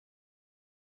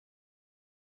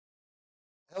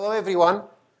Hello, everyone,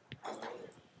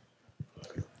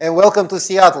 and welcome to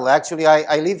Seattle. Actually,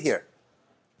 I live here,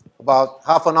 about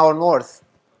half an hour north,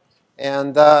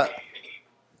 and I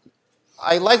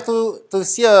like to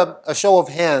see a show of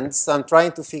hands. I'm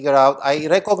trying to figure out. I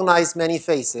recognize many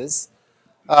faces.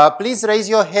 Please raise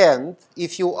your hand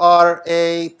if you are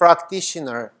a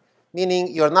practitioner, meaning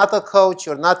you're not a coach,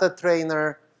 you're not a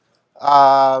trainer,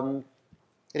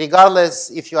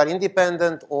 regardless if you are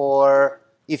independent or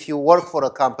if you work for a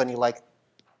company like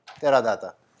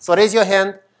Teradata. So raise your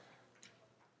hand.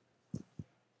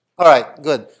 All right,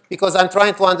 good. Because I'm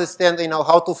trying to understand,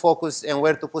 how to focus and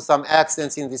where to put some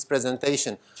accents in this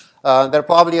presentation. There are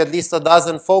probably at least a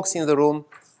dozen folks in the room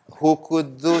who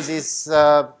could do this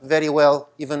very well,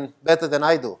 even better than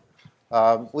I do.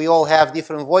 We all have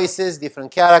different voices, different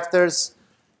characters.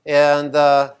 And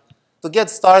to get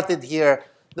started here,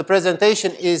 the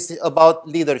presentation is about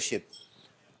leadership.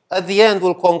 At the end,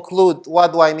 we'll conclude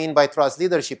what do I mean by trust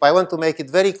leadership. I want to make it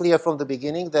very clear from the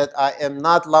beginning that I am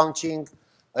not launching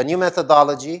a new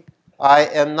methodology. I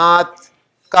am not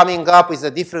coming up with a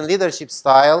different leadership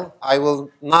style. I will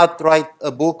not write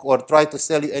a book or try to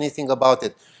sell you anything about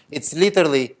it. It's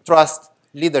literally trust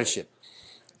leadership.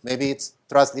 Maybe it's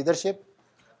trust leadership.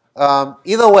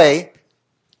 Either way,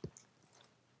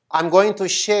 I'm going to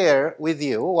share with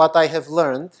you what I have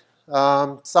learned.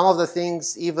 Some of the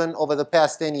things even over the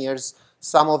past 10 years,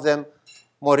 some of them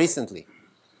more recently.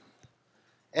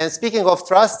 And speaking of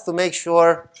trust, to make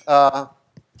sure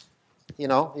you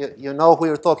know who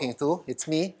you're talking to, it's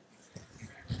me.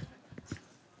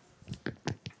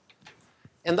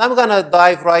 And I'm going to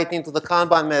dive right into the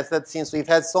Kanban method since we've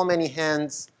had so many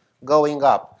hands going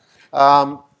up.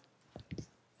 Out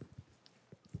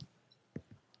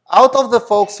of the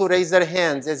folks who raise their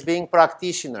hands as being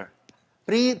practitioner,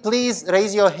 please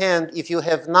raise your hand if you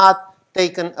have not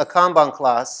taken a Kanban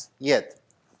class yet.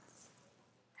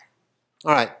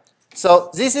 All right. So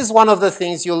this is one of the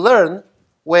things you learn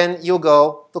when you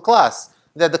go to class,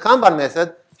 that the Kanban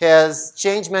method has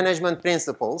change management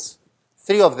principles,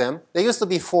 3 of them. There used to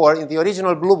be 4. In the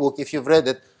original Blue Book, if you've read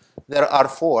it, there are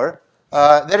 4.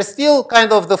 There's still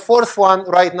kind of the 4th one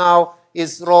right now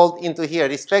is rolled into here,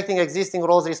 respecting existing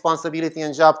roles, responsibility,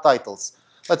 and job titles.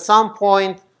 At some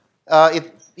point,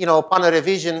 upon a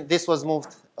revision, this was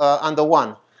moved under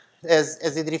 1,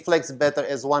 as it reflects better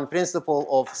as one principle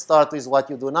of start with what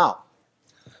you do now,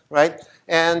 right?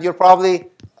 And you're probably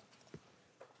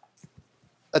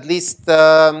at least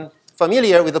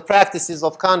familiar with the practices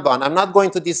of Kanban. I'm not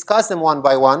going to discuss them one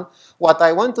by one. What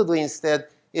I want to do instead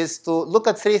is to look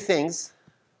at 3 things.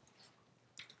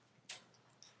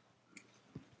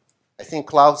 I think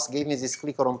Klaus gave me this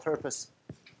clicker on purpose.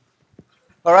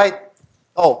 All right.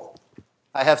 Oh,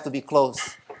 I have to be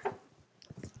close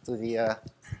to the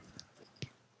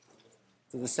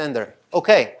sender.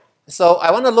 Okay. So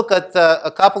I want to look at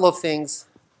a couple of things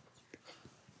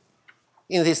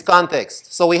in this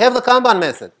context. So we have the Kanban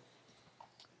method.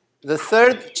 The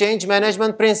 3rd change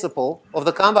management principle of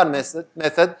the Kanban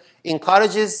method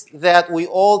encourages that we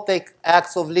all take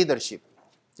acts of leadership,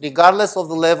 regardless of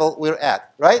the level we're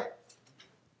at, right?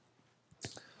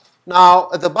 Now,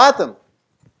 at the bottom,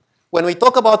 when we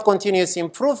talk about continuous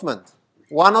improvement,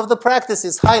 one of the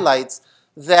practices highlights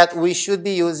that we should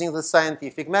be using the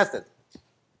scientific method.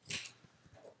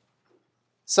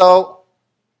 So,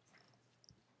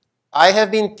 I have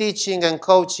been teaching and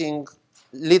coaching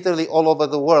literally all over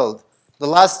the world. The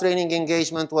last training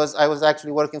engagement was, I was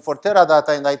actually working for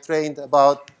Teradata, and I trained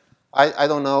about, I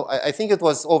don't know, I think it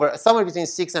was over, somewhere between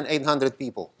 600 and 800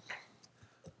 people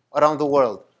around the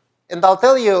world. And I'll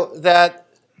tell you that,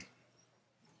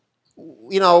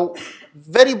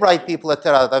 very bright people at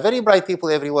Teradata, very bright people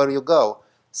everywhere you go.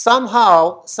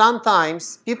 Somehow,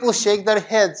 sometimes, people shake their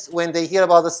heads when they hear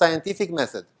about the scientific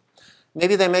method.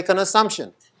 Maybe they make an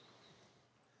assumption.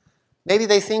 Maybe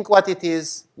they think what it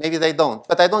is, maybe they don't.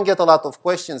 But I don't get a lot of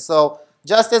questions. So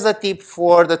just as a tip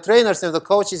for the trainers and the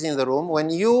coaches in the room, when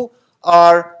you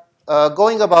are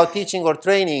going about teaching or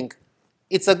training,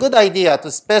 it's a good idea to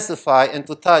specify and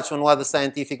to touch on what the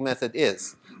scientific method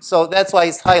is. So that's why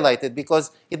it's highlighted, because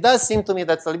it does seem to me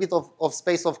that's a little bit of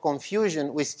space of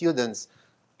confusion with students.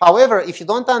 However, if you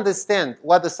don't understand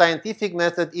what the scientific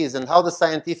method is and how the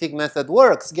scientific method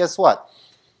works, guess what?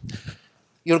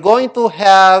 You're going to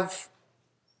have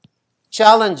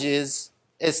challenges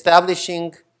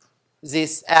establishing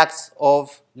these acts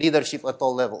of leadership at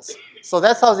all levels. So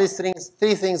that's how these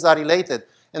 3 things are related,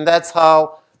 and that's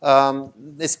how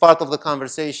this part of the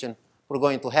conversation we're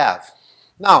going to have.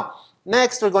 Now,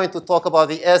 next we're going to talk about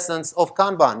the essence of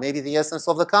Kanban, maybe the essence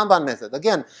of the Kanban method.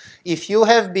 Again, if you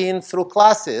have been through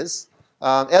classes,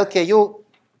 LK, you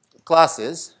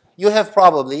classes, you have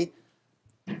probably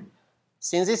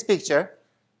seen this picture,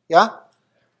 yeah?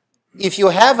 If you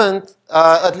haven't,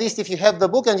 at least if you have the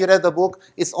book and you read the book,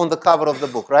 it's on the cover of the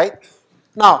book, right?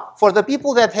 Now, for the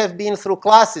people that have been through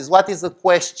classes, what is the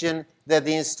question that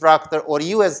the instructor or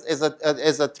you as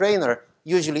a trainer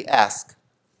usually ask?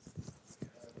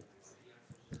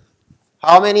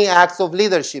 How many acts of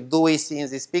leadership do we see in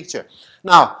this picture?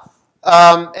 Now,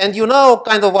 and you know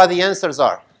kind of what the answers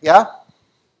are, yeah?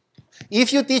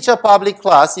 If you teach a public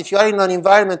class, if you are in an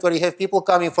environment where you have people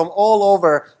coming from all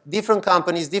over, different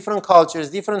companies, different cultures,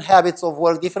 different habits of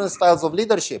work, different styles of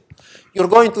leadership, you're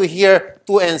going to hear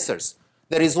two answers.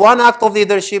 There is one act of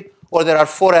leadership, or there are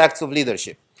 4 acts of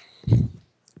leadership,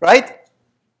 right?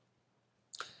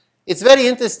 It's very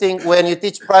interesting when you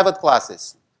teach private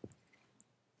classes,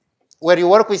 where you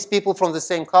work with people from the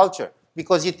same culture,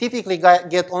 because you typically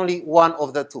get only one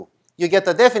of the two. You get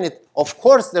a definite, of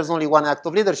course there's only one act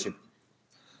of leadership.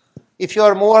 If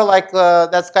you're more like,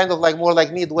 that's kind of like more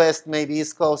like Midwest, maybe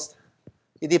East Coast,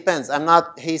 it depends. I'm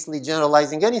not hastily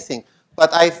generalizing anything,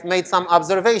 but I've made some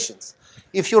observations.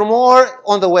 If you're more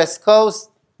on the West Coast,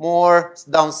 more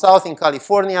down south in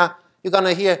California, you're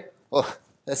gonna hear, oh,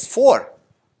 that's 4.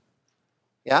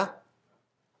 Yeah?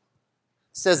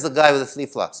 Says the guy with the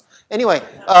flip-flops. Anyway,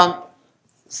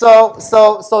 so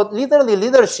literally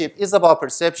leadership is about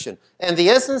perception. And the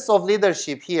essence of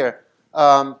leadership here,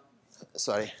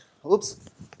 sorry, oops.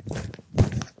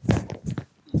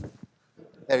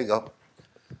 There we go.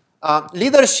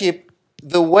 Leadership,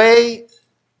 the way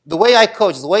I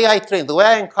coach, the way I train, the way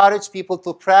I encourage people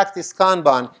to practice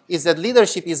Kanban is that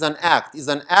leadership is an act, is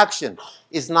an action,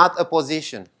 is not a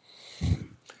position.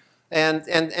 And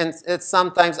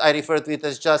sometimes I refer to it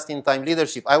as just-in-time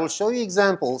leadership. I will show you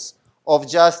examples of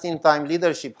just-in-time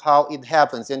leadership, how it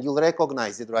happens, and you'll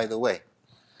recognize it right away.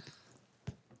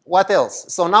 What else?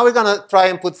 So now we're going to try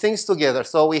and put things together.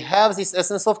 So we have this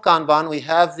essence of Kanban. We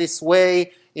have this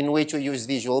way in which we use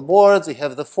visual boards. We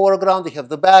have the foreground. We have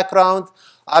the background.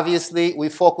 Obviously, we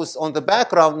focus on the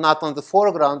background, not on the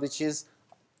foreground, which is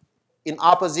in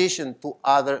opposition to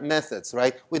other methods,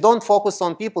 right? We don't focus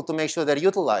on people to make sure they're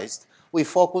utilized. We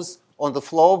focus on the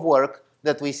flow of work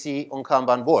that we see on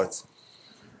Kanban boards.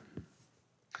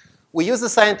 We use the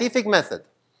scientific method.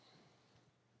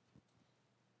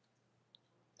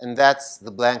 And that's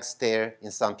the blank stare in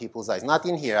some people's eyes. Not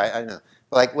in here, I know.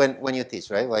 But like when you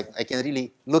teach, right? Like I can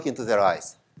really look into their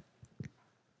eyes.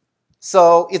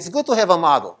 So it's good to have a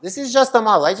model. This is just a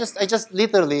model. I just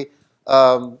literally,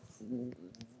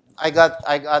 I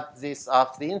got this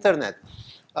off the internet.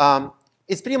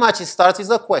 It's pretty much, it starts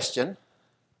with a question.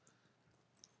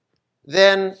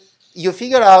 Then you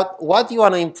figure out what you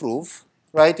want to improve,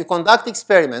 right? You conduct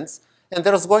experiments, and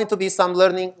there's going to be some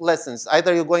learning lessons.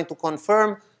 Either you're going to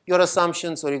confirm your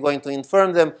assumptions, or you're going to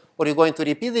infirm them, or you're going to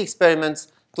repeat the experiments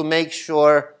to make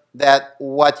sure that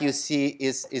what you see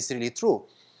is really true.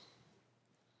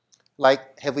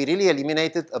 Like, have we really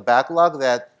eliminated a backlog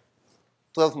that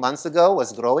 12 months ago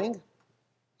was growing?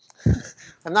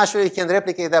 I'm not sure you can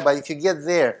replicate that, but if you get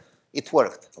there, it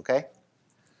worked, okay?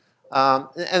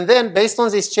 And then, based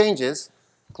on these changes,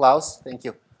 Klaus, thank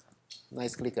you.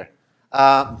 Nice clicker.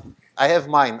 I have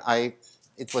mine.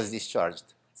 It was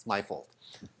discharged. It's my fault.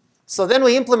 So then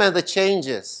we implement the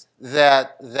changes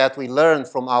that we learned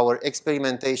from our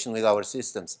experimentation with our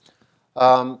systems.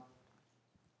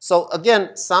 So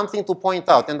again, something to point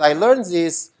out. And I learned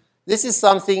this. This is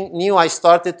something new I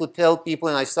started to tell people,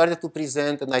 and I started to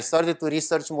present, and I started to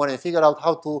research more and figure out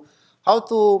how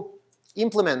to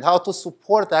implement, how to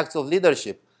support acts of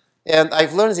leadership. And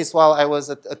I've learned this while I was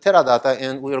at Teradata,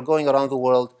 and we were going around the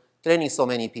world training so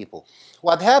many people.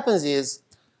 What happens is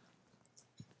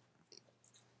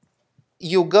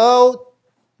you go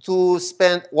to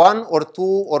spend 1 or 2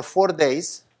 or 4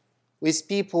 days with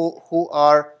people who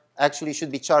are actually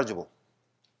should be chargeable,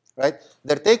 right?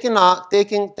 They're taken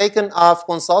off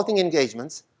consulting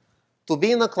engagements to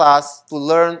be in a class to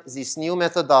learn this new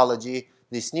methodology,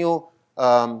 this new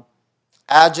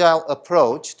agile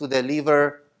approach to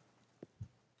deliver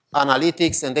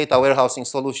analytics and data warehousing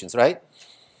solutions, right?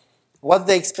 What do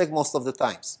they expect most of the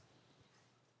times?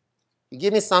 You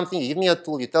give me something, you give me a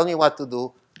tool, you tell me what to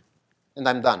do, and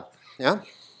I'm done, yeah?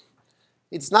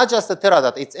 It's not just at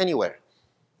Teradata, it's anywhere.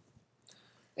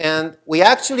 And we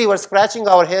actually were scratching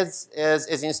our heads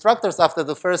as instructors after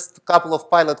the first couple of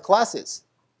pilot classes,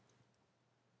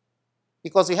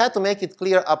 because we had to make it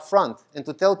clear up front and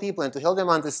to tell people and to help them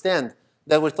understand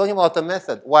that we're talking about a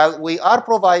method. While we are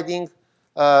providing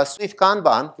Swift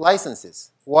Kanban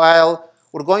licenses, while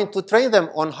we're going to train them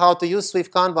on how to use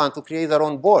Swift Kanban to create their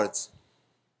own boards,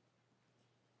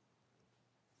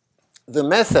 the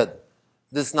method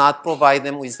does not provide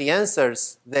them with the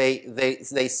answers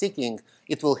they're seeking,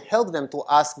 it will help them to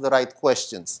ask the right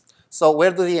questions. So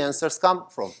where do the answers come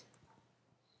from?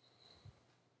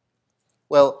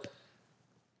 Well,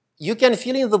 you can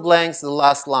fill in the blanks, the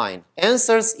last line.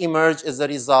 Answers emerge as a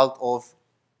result of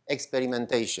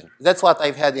experimentation. That's what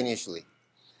I've had initially.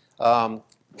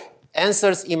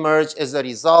 Answers emerge as a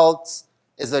result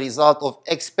of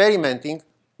experimenting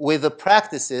with the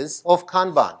practices of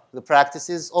Kanban, the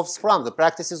practices of Scrum, the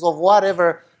practices of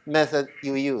whatever method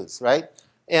you use, right?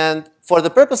 And for the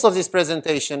purpose of this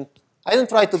presentation, I didn't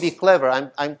try to be clever.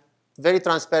 I'm very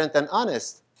transparent and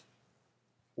honest.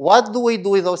 What do we do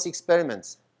with those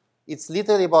experiments? It's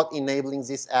literally about enabling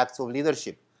these acts of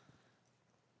leadership.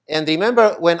 And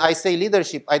remember, when I say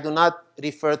leadership, I do not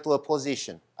refer to a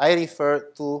position. I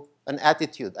refer to an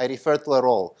attitude. I refer to a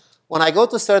role. When I go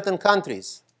to certain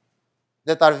countries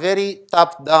that are very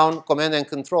top-down command and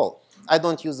control, I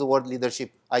don't use the word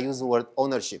leadership. I use the word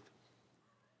ownership.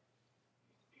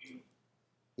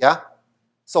 Yeah?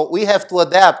 So we have to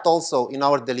adapt also in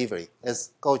our delivery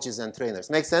as coaches and trainers.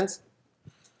 Make sense?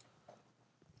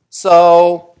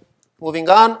 So moving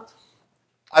on,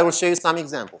 I will show you some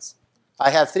examples. I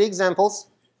have 3 examples.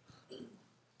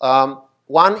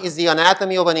 One is the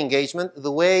anatomy of an engagement,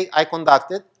 the way I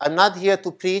conduct it. I'm not here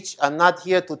to preach. I'm not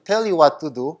here to tell you what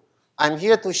to do. I'm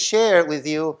here to share with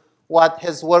you what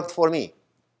has worked for me,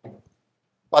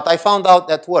 what I found out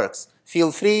that works.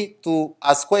 Feel free to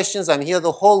ask questions. I'm here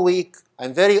the whole week.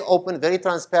 I'm very open, very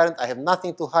transparent. I have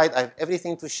nothing to hide. I have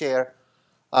everything to share.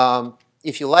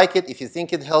 If you like it, if you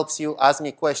think it helps you, ask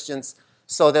me questions.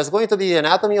 So there's going to be the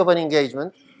anatomy of an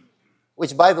engagement,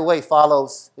 which, by the way,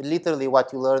 follows literally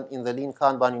what you learn in the Lean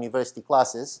Kanban University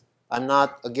classes. I'm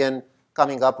not, again,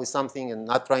 coming up with something and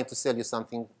not trying to sell you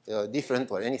something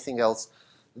different or anything else.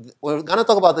 We're going to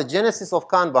talk about the genesis of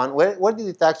Kanban. Where did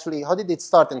it actually, how did it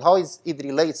start, and how it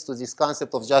relates to this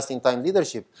concept of just-in-time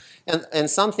leadership, and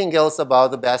something else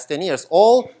about the past 10 years,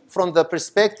 all from the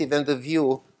perspective and the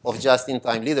view of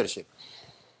just-in-time leadership.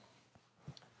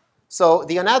 So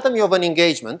the anatomy of an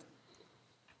engagement,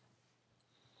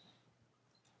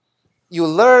 you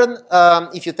learn,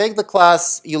 if you take the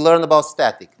class, you learn about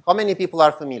static. How many people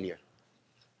are familiar?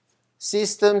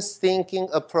 Systems thinking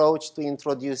approach to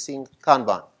introducing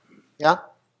Kanban. Yeah?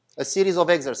 A series of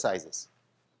exercises.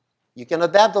 You can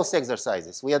adapt those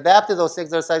exercises. We adapted those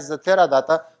exercises at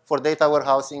Teradata for data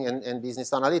warehousing and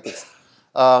business analytics.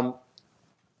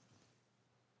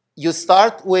 You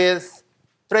start with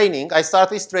training. I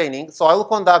start with training. So I will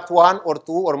conduct 1 or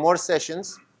 2 or more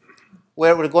sessions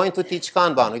where we're going to teach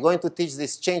Kanban. We're going to teach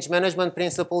these change management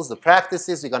principles, the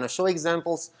practices. We're going to show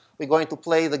examples. We're going to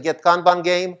play the Get Kanban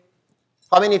game.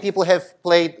 How many people have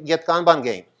played Get Kanban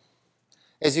game?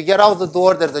 As you get out the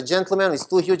door, there's a gentleman with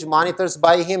 2 huge monitors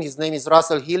by him. His name is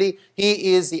Russell Healy.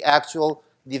 He is the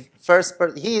first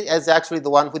person. He is actually the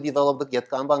one who developed the Get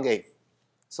Kanban game.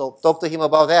 So talk to him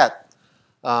about that.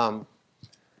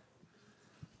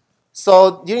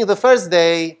 So during the first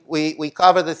day, we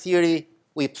cover the theory,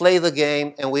 we play the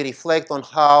game, and we reflect on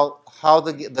how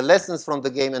the lessons from the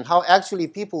game and how actually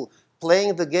people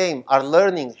playing the game are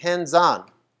learning hands-on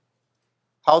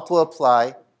how to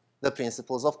apply the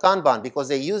principles of Kanban, because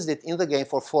they used it in the game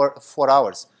for 4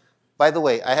 hours. By the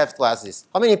way, I have to ask this.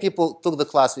 How many people took the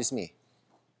class with me?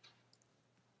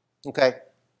 Okay.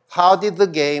 How did the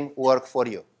game work for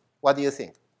you? What do you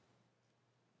think?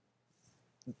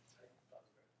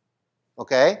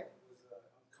 Okay?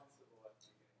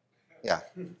 Yeah.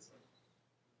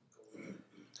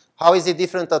 How is it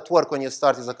different at work when you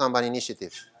start with a Kanban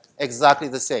initiative? Exactly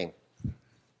the same.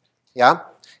 Yeah?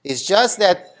 It's just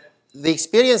that the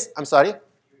experience, I'm sorry?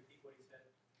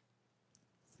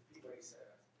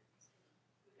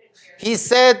 He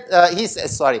said that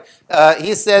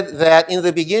in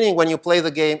the beginning when you play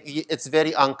the game, it's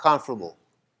very uncomfortable.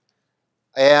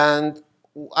 And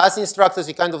as instructors,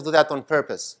 we kind of do that on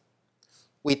purpose.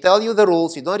 We tell you the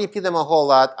rules, you don't repeat them a whole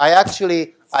lot. I have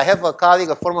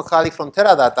a former colleague from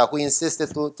Teradata who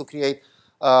insisted to create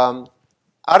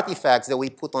artifacts that we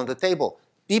put on the table.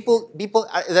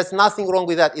 There's nothing wrong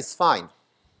with that, it's fine.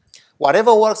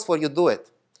 Whatever works for you, do it.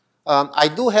 I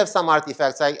do have some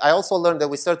artifacts. I also learned that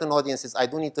with certain audiences, I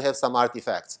do need to have some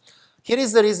artifacts. Here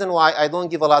is the reason why I don't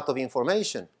give a lot of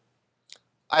information.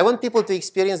 I want people to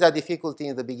experience that difficulty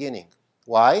in the beginning.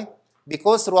 Why?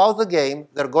 Because throughout the game,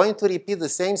 they're going to repeat the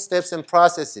same steps and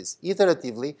processes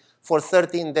iteratively for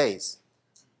 13 days.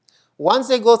 Once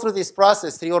they go through this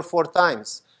process 3 or 4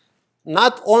 times,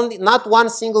 not one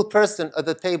single person at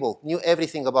the table knew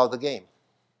everything about the game.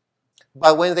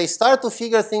 But when they start to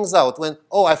figure things out,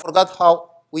 I forgot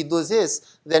how we do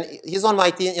this, then he's on my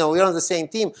team, we're on the same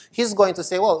team, he's going to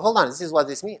say, well, hold on, this is what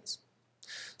this means.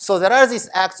 So there are these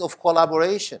acts of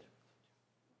collaboration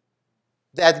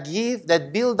that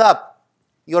build up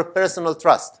your personal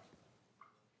trust.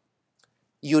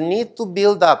 You need to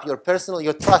build up your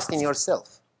trust in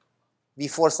yourself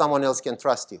before someone else can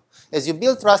trust you. As you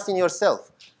build trust in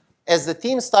yourself, as the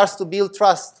team starts to build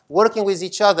trust, working with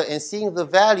each other and seeing the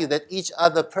value that each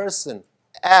other person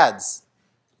adds,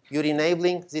 you're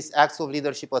enabling these acts of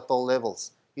leadership at all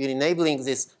levels. You're enabling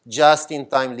this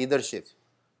just-in-time leadership.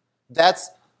 That's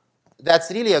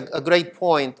really a great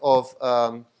point of,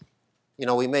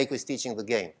 we make with teaching the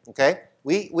game, okay?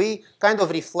 We kind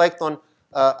of reflect on,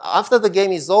 after the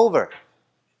game is over,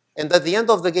 and at the end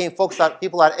of the game,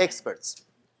 people are experts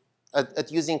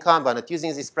at using Kanban, at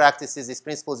using these practices, these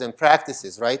principles and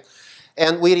practices, right?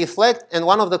 And we reflect, and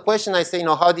one of the questions I say,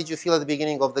 how did you feel at the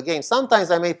beginning of the game?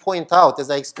 Sometimes I may point out, as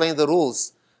I explain the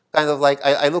rules, kind of like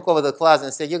I look over the class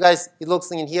and say, you guys, it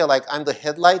looks in here like I'm the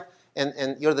headlight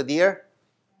and you're the deer.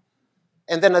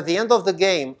 And then at the end of the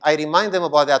game, I remind them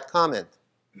about that comment.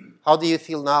 How do you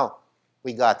feel now?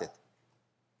 We got it.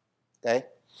 Okay?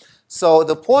 So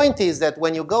the point is that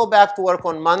when you go back to work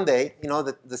on Monday,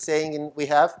 the saying we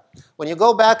have, when you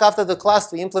go back after the class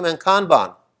to implement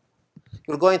Kanban,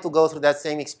 you're going to go through that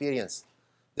same experience.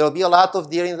 There will be a lot of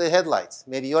deer in the headlights.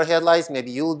 Maybe your headlights,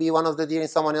 maybe you will be one of the deer in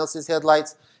someone else's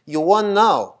headlights. You won't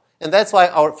know. And that's why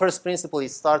our first principle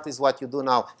is start with what you do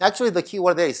now. Actually, the key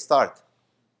word there is start.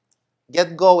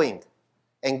 Get going.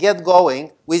 And get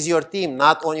going with your team,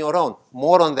 not on your own.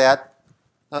 More on that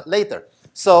later.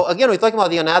 So again, we're talking about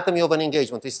the anatomy of an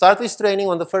engagement. We start with training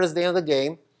on the first day of the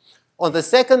game. On the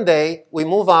second day, we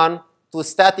move on to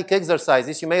static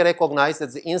exercises. You may recognize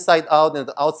that's the inside out and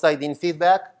the outside in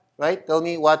feedback, right? Tell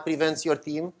me what prevents your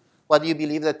team. What do you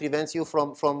believe that prevents you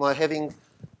from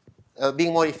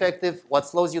being more effective? What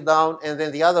slows you down? And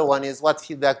then the other one is what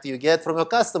feedback do you get from your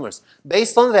customers?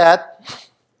 Based on that,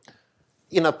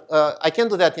 I can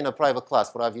do that in a private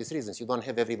class for obvious reasons. You don't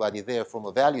have everybody there from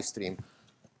a value stream.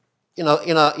 In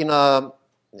a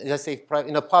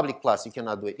public class, you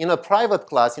cannot do it. In a private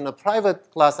class,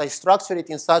 I structure it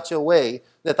in such a way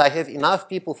that I have enough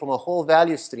people from a whole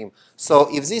value stream. So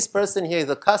if this person here is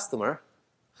a customer,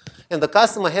 and the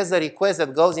customer has a request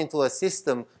that goes into a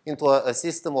system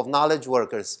of knowledge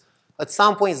workers, at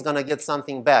some point it's going to get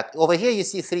something back. Over here you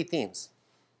see 3 teams.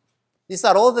 These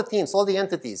are all the teams, all the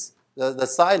entities, the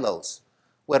silos,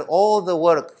 where all the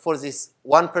work for this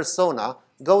one persona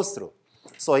goes through.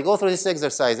 So I go through these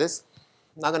exercises.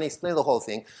 I'm not going to explain the whole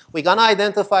thing. We're going to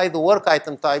identify the work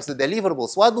item types, the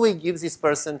deliverables. What do we give this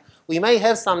person? We may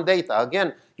have some data.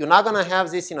 Again, you're not going to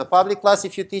have this in a public class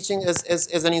if you're teaching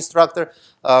as an instructor.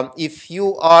 If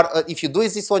you do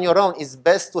this on your own, it's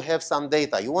best to have some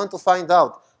data. You want to find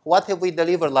out what have we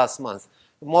delivered last month.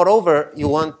 Moreover, you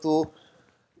want to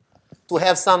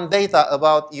have some data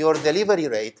about your delivery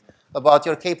rate, about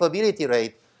your capability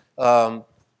rate,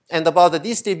 and about the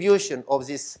distribution of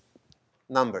these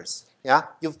numbers. Yeah?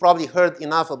 You've probably heard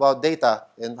enough about data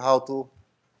and how to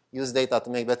use data to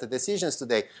make better decisions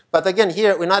today. But again,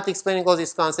 here, we're not explaining all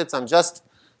these concepts. I'm just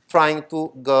trying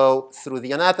to go through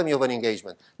the anatomy of an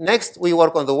engagement. Next, we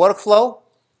work on the workflow.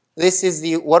 This is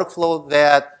the workflow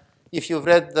that, if you've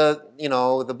read the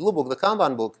blue book, the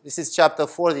Kanban book, this is chapter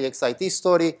 4, the XIT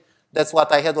story. That's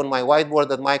what I had on my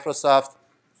whiteboard at Microsoft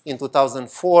in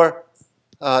 2004.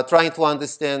 Trying to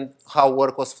understand how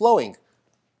work was flowing.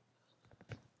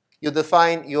 You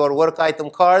define your work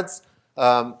item cards.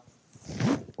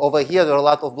 Over here, there are a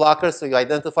lot of blockers, so you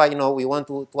identify, we want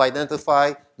to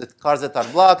identify the cards that are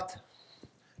blocked.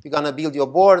 You're going to build your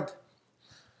board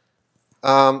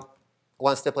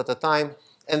one step at a time.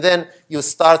 And then you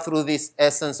start through this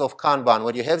essence of Kanban,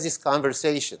 where you have these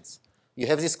conversations. You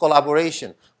have this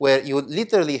collaboration, where you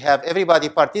literally have everybody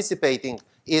participating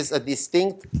is a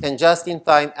distinct and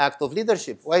just-in-time act of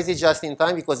leadership. Why is it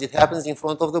just-in-time? Because it happens in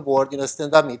front of the board in a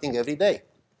stand-up meeting every day.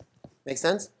 Make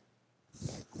sense?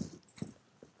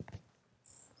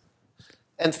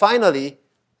 And finally,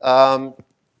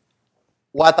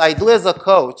 what I do as a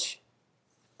coach,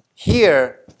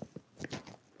 here,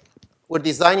 we're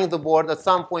designing the board. At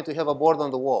some point, we have a board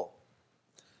on the wall.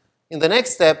 In the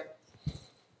next step,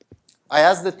 I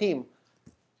ask the team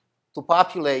to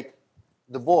populate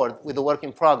the board with the work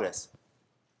in progress.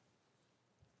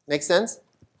 Make sense?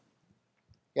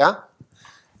 Yeah?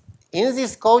 In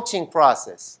this coaching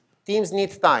process, teams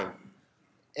need time.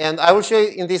 And I will show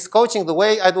you in this coaching, the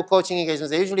way I do coaching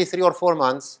engagements, they're usually 3 or 4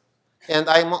 months. And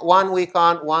I'm 1 week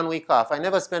on, 1 week off. I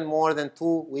never spend more than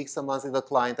 2 weeks a month with a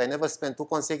client. I never spend 2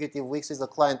 consecutive weeks with a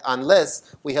client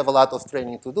unless we have a lot of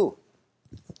training to do.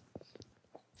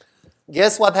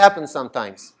 Guess what happens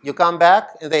sometimes? You come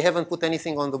back and they haven't put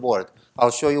anything on the board.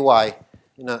 I'll show you why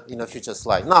in a future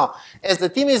slide. Now, as the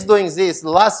team is doing this, the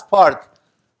last part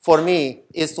for me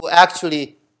is to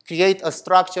actually create a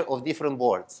structure of different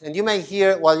boards. And you may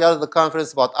hear while you're at the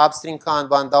conference about upstream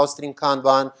Kanban, downstream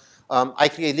Kanban. I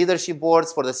create leadership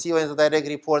boards for the CEO and the direct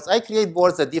reports. I create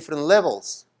boards at different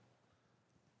levels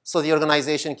so the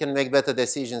organization can make better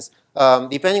decisions.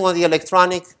 Depending on the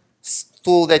electronic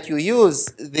tool that you use,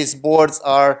 these boards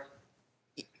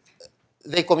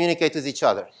they communicate with each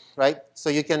other, right? So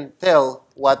you can tell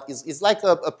what it's like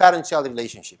a parent-child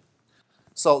relationship.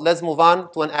 So let's move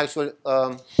on to an actual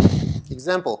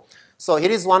example. So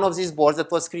here is one of these boards that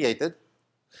was created.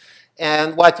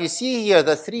 And what you see here,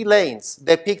 the 3 lanes,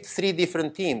 depict 3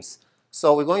 different teams.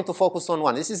 So we're going to focus on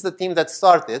one. This is the team that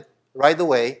started right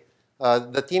away.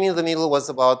 The team in the middle was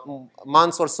about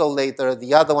months or so later.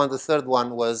 The other one, the third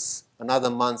one, was another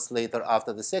month later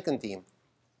after the second team.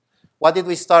 What did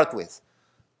we start with?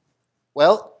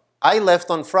 Well, I left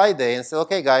on Friday and said,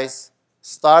 okay, guys,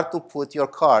 start to put your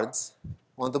cards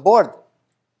on the board.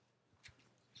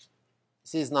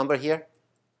 See his number here?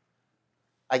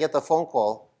 I get a phone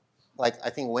call, like I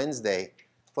think Wednesday,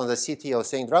 from the CTO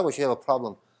saying, Dragos, you have a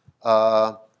problem.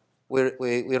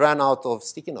 We ran out of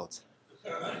sticky notes.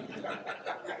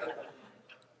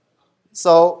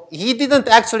 So he didn't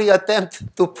actually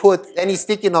attempt to put any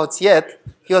sticky notes yet.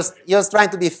 He was trying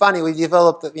to be funny. We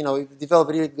developed a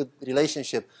really good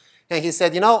relationship. And he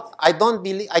said, I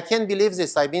can't believe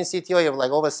this. I've been CTO of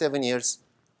like over 7 years.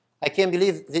 I can't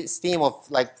believe this team of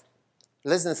like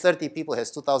less than 30 people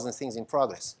has 2,000 things in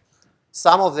progress.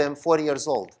 Some of them 40 years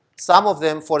old. Some of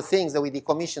them for things that we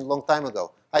decommissioned a long time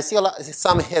ago. I see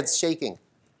some heads shaking.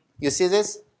 You see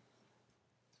this?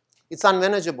 It's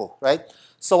unmanageable, right?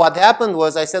 So what happened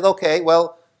was I said, okay,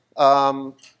 well,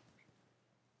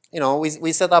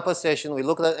 we set up a session. We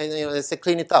looked at it, and said,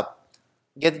 clean it up.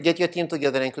 Get your team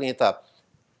together and clean it up.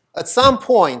 At some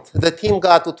point, the team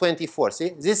got to 24. See,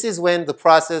 this is when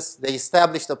they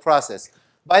established the process.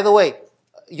 By the way,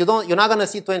 you're not going to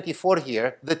see 24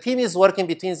 here. The team is working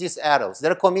between these arrows.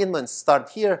 Their commitments start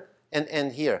here and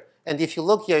end here. And if you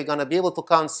look here, you're going to be able to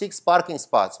count 6 parking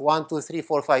spots. 1, 2, 3,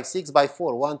 4, 5, 6 by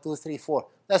 4. 1, 2, 3, 4.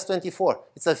 That's 24.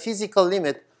 It's a physical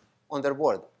limit on their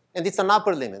board. And it's an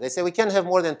upper limit. They say we can't have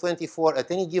more than 24 at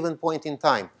any given point in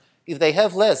time. If they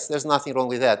have less, there's nothing wrong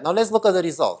with that. Now let's look at the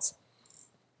results.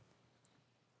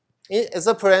 As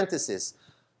a parenthesis,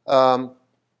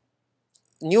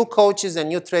 new coaches and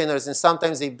new trainers, and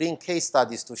sometimes they bring case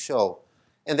studies to show.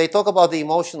 And they talk about the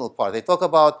emotional part. They talk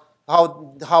about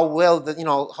how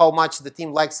well, how much the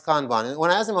team likes Kanban. And when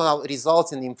I ask them about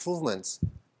results and improvements,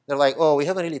 they're like, oh, we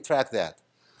haven't really tracked that.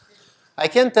 I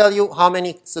can tell you how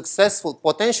many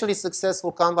potentially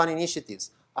successful Kanban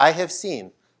initiatives I have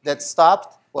seen that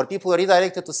stopped or people were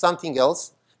redirected to something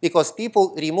else because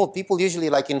people usually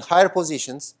like in higher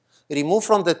positions, remove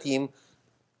from the team.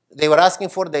 They were asking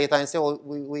for data and say, well,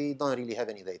 we don't really have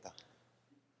any data.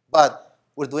 But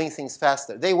we're doing things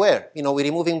faster. They were. We're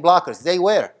removing blockers. They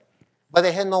were. But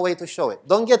they had no way to show it.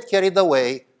 Don't get carried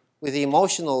away with the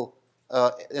emotional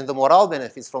and the moral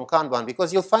benefits from Kanban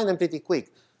because you'll find them pretty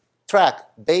quick. Track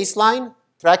baseline,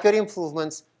 track your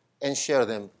improvements, and share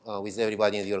them with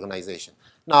everybody in the organization.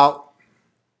 Now,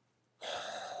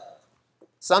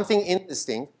 something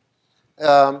interesting.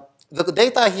 The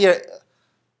data here,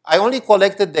 I only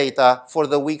collected data for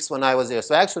the weeks when I was there.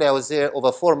 So actually, I was there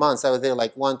over 4 months. I was there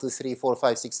like 1, 2, 3, 4,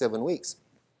 5, 6, 7 weeks.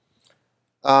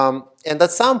 And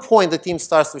at some point, the team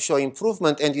starts to show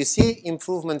improvement. And you see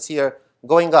improvements here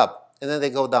going up. And then they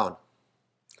go down.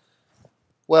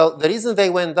 Well, the reason they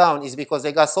went down is because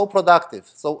they got so productive.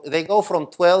 So they go from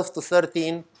 12 to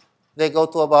 13. They go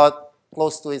to about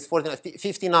close to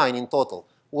 59 in total,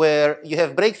 where you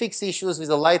have break-fix issues with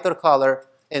a lighter color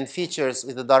and features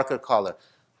with a darker color.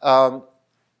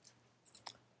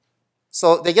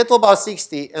 So they get to about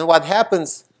 60, and what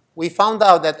happens, we found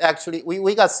out that actually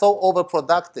we got so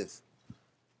overproductive.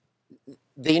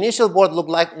 The initial board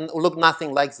looked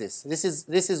nothing like this.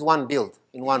 This is one build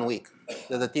in 1 week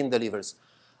that the team delivers.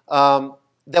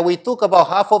 That we took about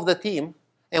half of the team,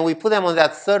 and we put them on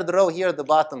that third row here at the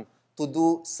bottom to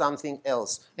do something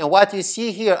else. And what you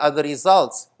see here are the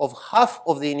results of half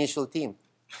of the initial team.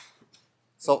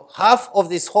 So half of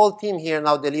this whole team here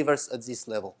now delivers at this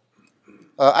level.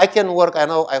 I can work,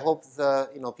 I hope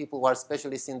the people who are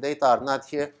specialists in data are not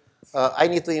here. I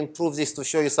need to improve this to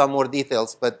show you some more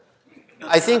details, but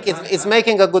I think it's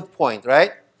making a good point,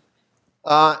 right?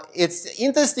 It's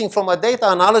interesting from a data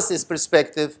analysis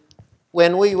perspective.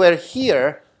 When we were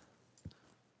here,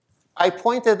 I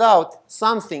pointed out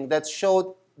something that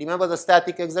showed Remember the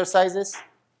static exercises?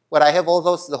 Where I have all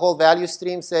those, the whole value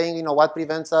stream saying, what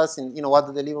prevents us and,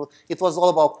 what the deliverable. It was all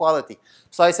about quality.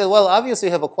 So I said, well, obviously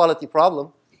you have a quality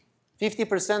problem.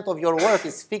 50% of your work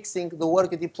is fixing the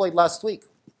work you deployed last week.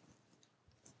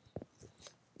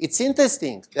 It's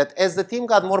interesting that as the team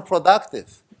got more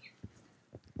productive,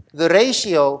 the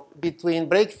ratio between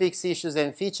break-fix issues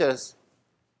and features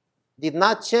did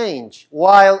not change,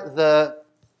 while the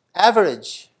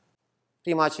average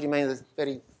pretty much remained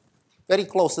very, very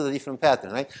close to the different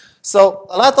pattern, right? So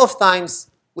a lot of times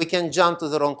we can jump to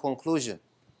the wrong conclusion.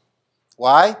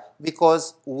 Why?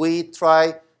 Because we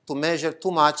try to measure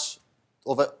too much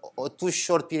over a too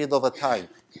short period of a time.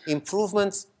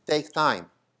 Improvements take time.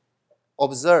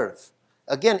 Observe.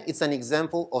 Again, it's an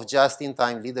example of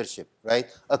just-in-time leadership, right?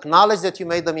 Acknowledge that you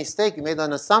made a mistake, you made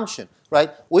an assumption,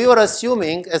 right? We were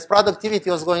assuming, as productivity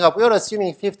was going up, we were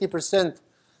assuming 50%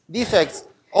 defects,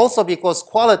 also because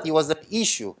quality was an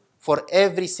issue for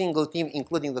every single team,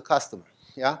 including the customer,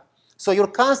 yeah? So you're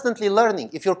constantly learning.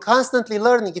 If you're constantly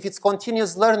learning, if it's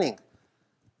continuous learning,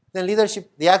 then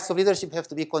leadership, the acts of leadership have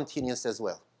to be continuous as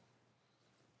well.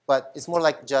 But it's more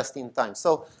like just-in-time.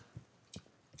 So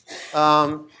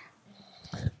now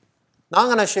I'm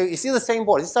going to show you, see the same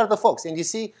board. These are the folks. And you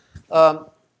see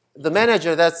the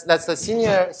manager, that's the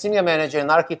senior manager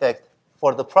and architect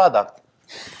for the product.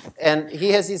 And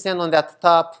he has his hand on that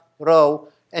top row.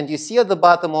 And you see at the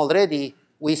bottom already,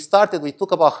 we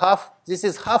took about half. This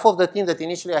is half of the team that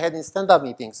initially I had in stand-up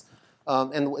meetings.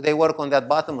 And they work on that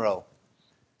bottom row.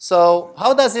 So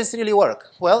how does this really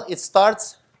work? Well, it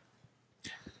starts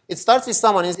with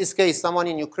someone, in this case, someone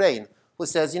in Ukraine, who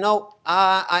says,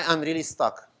 I'm really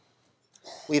stuck.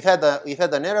 We've had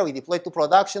an error, we deployed to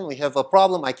production, we have a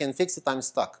problem, I can fix it, I'm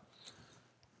stuck.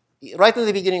 Right in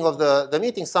the beginning of the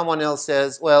meeting, someone else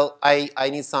says, well, I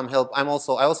need some help. I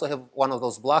also have one of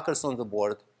those blockers on the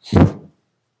board.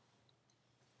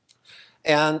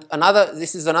 And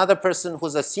this is another person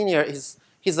who's a senior,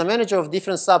 he's a manager of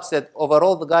different subset.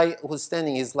 Overall, the guy who's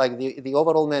standing is like the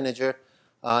overall manager.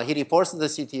 He reports to the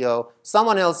CTO.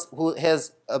 Someone else who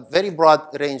has a very broad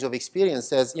range of experience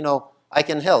says, I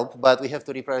can help, but we have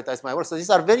to reprioritize my work. So these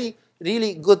are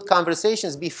really good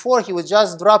conversations. Before, he would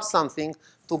just drop something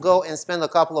to go and spend a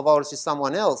couple of hours with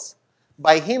someone else.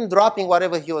 By him dropping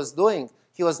whatever he was doing,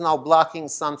 he was now blocking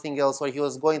something else, or he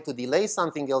was going to delay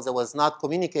something else that was not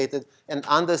communicated and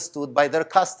understood by their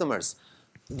customers.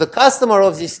 The customer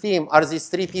of this team are these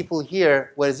three people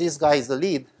here, where this guy is the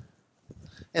lead,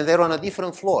 and they're on a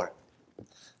different floor.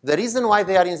 The reason why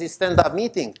they are in this stand-up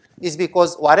meeting is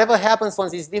because whatever happens on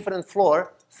this different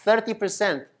floor,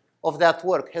 30% of that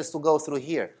work has to go through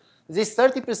here. This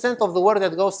 30% of the work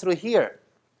that goes through here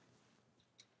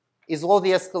is all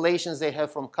the escalations they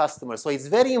have from customers. So it's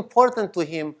very important to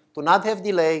him to not have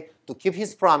delay, to keep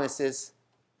his promises,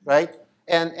 right?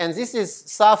 And this is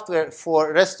software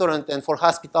for restaurant and for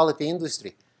hospitality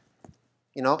industry.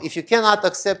 If you cannot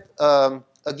accept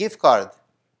a gift card,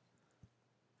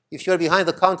 if you're behind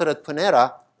the counter at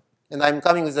Panera and I'm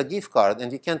coming with a gift card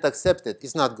and you can't accept it,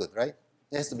 it's not good, right?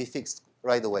 It has to be fixed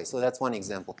right away. So that's one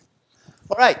example.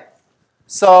 All right.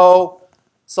 So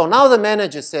now the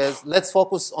manager says, let's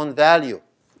focus on value,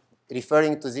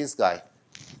 referring to this guy,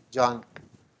 John,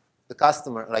 the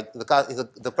customer, like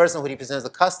the person who represents the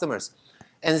customers.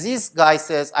 And this guy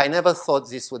says, I never thought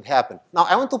this would happen. Now,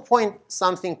 I want to point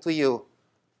something to you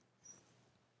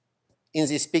in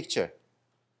this picture.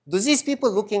 Do these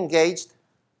people look engaged?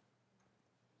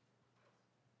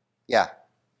 Yeah.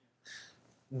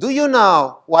 Do you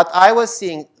know what I was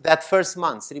seeing that first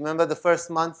month? Remember the first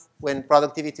month when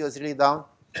productivity was really down?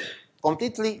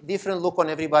 Completely different look on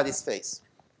everybody's face.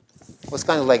 It was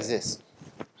kind of like this.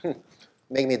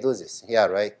 Make me do this. Yeah,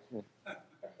 right?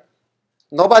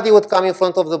 Nobody would come in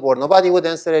front of the board. Nobody would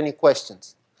answer any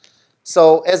questions.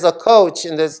 So as a coach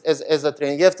and as a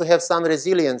trainer, you have to have some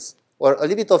resilience or a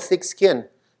little bit of thick skin,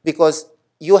 because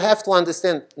you have to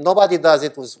understand nobody does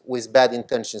it with bad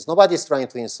intentions. Nobody's trying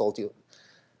to insult you.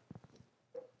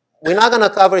 We're not going to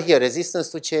cover here resistance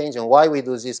to change and why we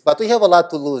do this, but we have a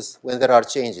lot to lose when there are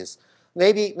changes.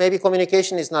 Maybe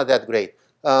communication is not that great.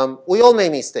 We all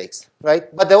make mistakes,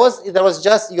 right? But there was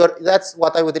just that's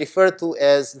what I would refer to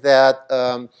as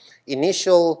that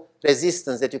initial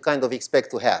resistance that you kind of expect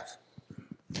to have.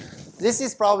 This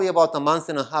is probably about a month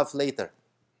and a half later.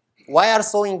 Why are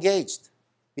so engaged?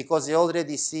 Because they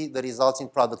already see the results in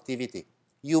productivity.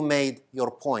 You made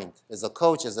your point. As a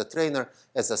coach, as a trainer,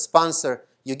 as a sponsor,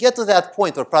 you get to that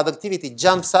point where productivity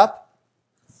jumps up,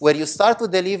 where you start to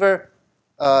deliver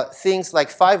things like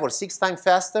 5 or 6 times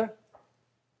faster.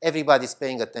 Everybody's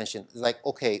paying attention. It's like,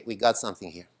 okay, we got something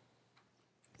here.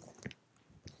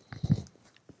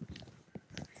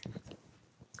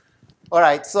 All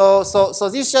right, so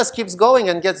this just keeps going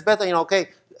and gets better. You know, okay,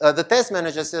 the test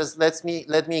manager says, let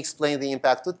me explain the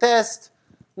impact to test.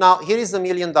 Now, here is the $1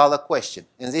 million question,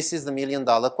 and this is the $1 million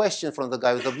question from the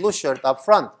guy with the blue shirt up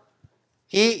front.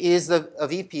 He is a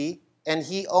VP, and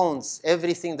he owns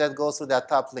everything that goes through that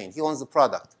top lane. He owns the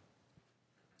product.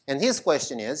 And his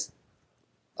question is,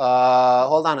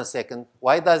 hold on a second,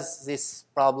 why does this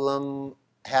problem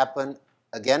happen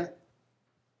again?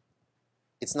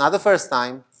 It's not the first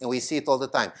time, and we see it all the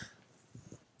time.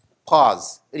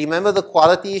 Pause. Remember the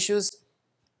quality issues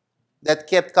that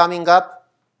kept coming up?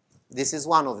 This is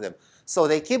one of them. So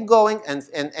they keep going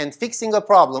and fixing a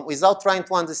problem without trying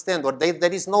to understand, or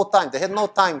there is no time. They had no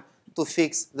time to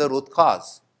fix the root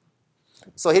cause.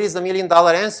 So here is the $1 million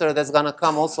answer that's going to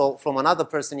come also from another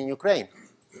person in Ukraine.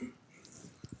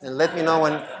 And let me know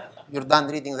when you're done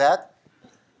reading that.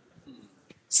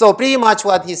 So pretty much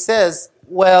what he says,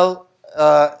 well,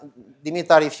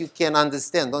 Dumitriu, if you can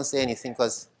understand, don't say anything,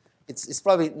 because it's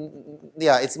probably,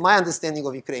 yeah, it's my understanding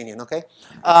of Ukrainian, okay?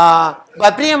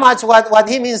 But pretty much what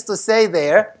he means to say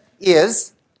there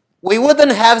is, we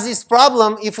wouldn't have this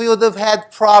problem if we would have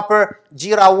had proper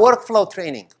Jira workflow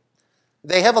training.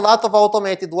 They have a lot of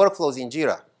automated workflows in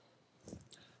Jira.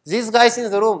 These guys in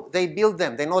the room, they build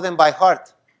them. They know them by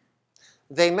heart.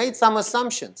 They made some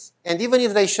assumptions. And even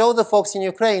if they show the folks in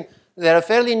Ukraine, they're a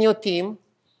fairly new team.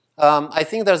 I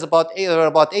think there were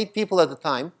about 8 people at the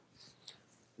time.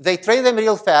 They trained them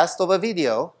real fast over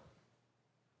video.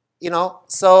 You know,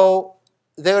 so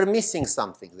they were missing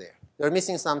something there. They were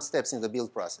missing some steps in the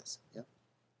build process. Yeah?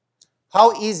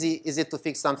 How easy is it to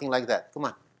fix something like that? Come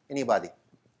on, anybody.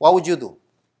 What would you do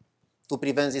to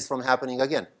prevent this from happening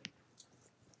again?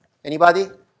 Anybody?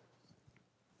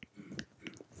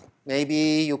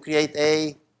 Maybe you create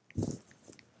a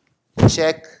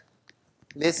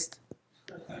checklist.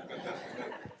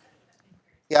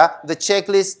 Yeah, the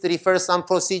checklist refers some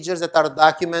procedures that are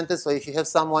documented, so if you have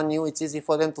someone new, it's easy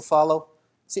for them to follow.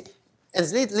 See, and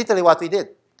it's literally what we did.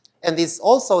 And it's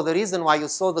also the reason why you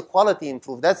saw the quality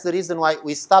improve. That's the reason why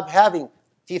we stopped having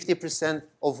 50%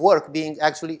 of work being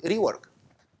actually rework.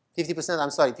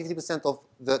 50% of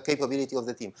the capability of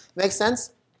the team. Make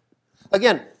sense?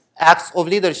 Again, acts of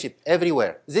leadership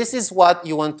everywhere. This is what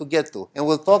you want to get to. And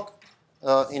we'll talk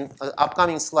in an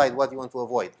upcoming slide what you want to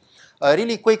avoid.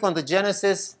 Really quick on the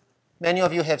genesis. Many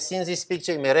of you have seen this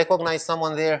picture. You may recognize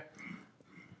someone there.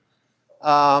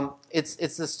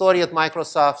 It's the story at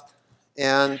Microsoft.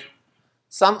 And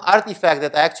some artifact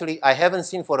that actually I haven't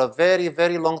seen for a very,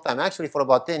 very long time, actually for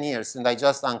about 10 years, and I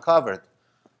just uncovered,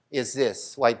 is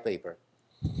this white paper.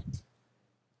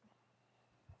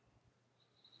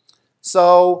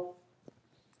 So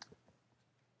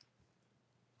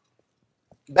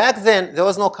back then, there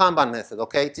was no Kanban method,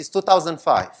 okay? It is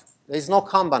 2005. There is no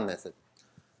Kanban method.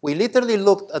 We literally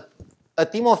looked at a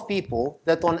team of people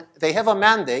that they have a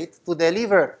mandate to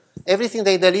deliver, everything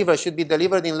they deliver should be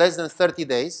delivered in less than 30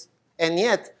 days, and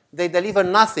yet they deliver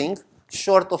nothing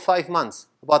short of 5 months,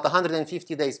 about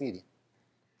 150 days median.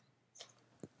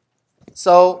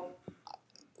 So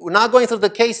we're not going through the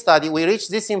case study. We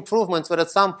reached this improvement where at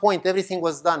some point everything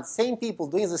was done. Same people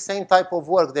doing the same type of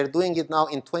work. They're doing it now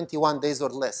in 21 days or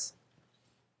less.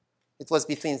 It was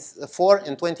between 4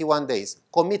 and 21 days.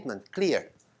 Commitment, clear.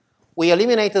 We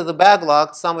eliminated the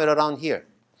backlog somewhere around here.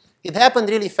 It happened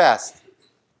really fast.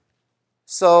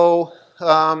 So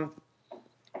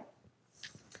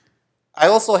I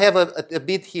also have a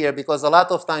bit here because a lot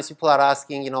of times people are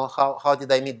asking, you know, how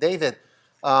did I meet David?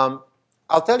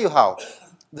 I'll tell you how.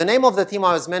 The name of the team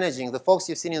I was managing, the folks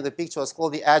you've seen in the picture, was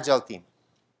called the Agile team.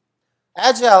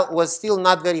 Agile was still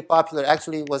not very popular.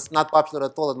 Actually, was not popular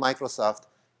at all at Microsoft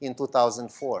in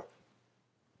 2004.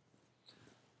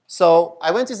 So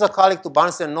I went with a colleague to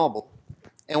Barnes & Noble,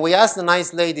 and we asked the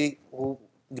nice lady who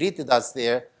greeted us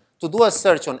there to do a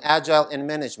search on Agile and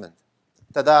management.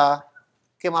 Ta-da!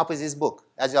 Came up with this book,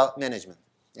 Agile Management,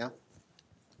 yeah,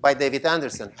 by David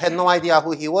Anderson. Had no idea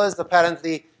who he was.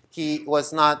 Apparently, he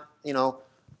was not, you know,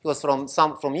 he was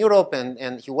from Europe,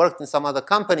 and he worked in some other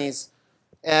companies.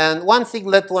 And one thing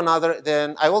led to another.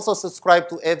 Then I also subscribed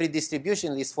to every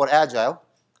distribution list for Agile.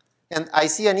 And I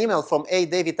see an email from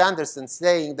David Anderson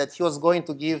saying that he was going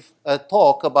to give a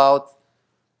talk about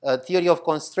theory of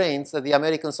constraints at the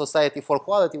American Society for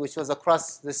Quality, which was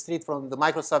across the street from the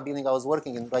Microsoft building I was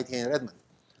working in right here in Redmond.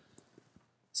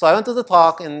 So I went to the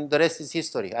talk, and the rest is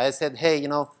history. I said, hey, you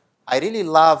know, I really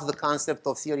love the concept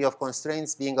of theory of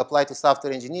constraints being applied to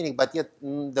software engineering, but yet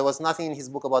there was nothing in his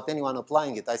book about anyone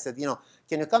applying it. I said, you know,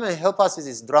 can you come and help us with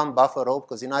this drum buffer rope?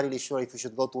 Because you're not really sure if we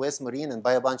should go to West Marine and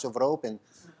buy a bunch of rope, and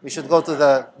we should go to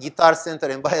the Guitar Center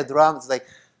and buy a drum. It's like,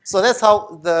 So that's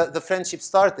how the friendship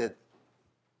started.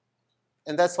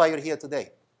 And that's why you're here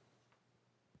today.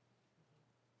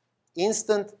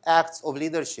 Instant acts of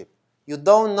leadership. You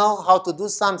don't know how to do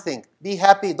something. Be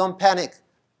happy, don't panic.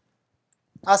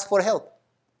 Ask for help.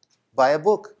 Buy a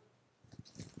book.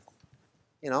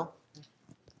 You know,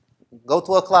 go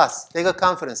to a class, take a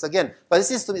conference. Again, but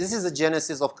this is the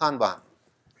genesis of Kanban.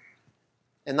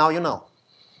 And now you know.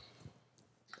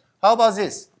 How about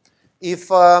this?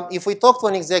 If we talk to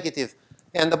an executive,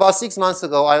 and about 6 months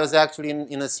ago, I was actually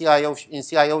in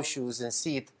CIO shoes and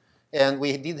seat, and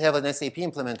we did have an SAP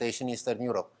implementation in Eastern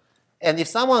Europe. And if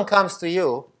someone comes to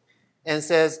you and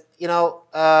says, you know,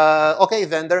 okay,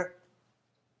 vendor,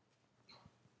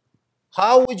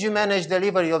 how would you manage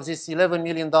delivery of this $11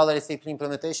 million SAP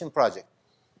implementation project?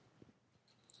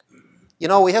 You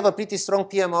know, we have a pretty strong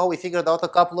PMO. We figured out a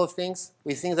couple of things.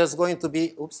 We think there's going to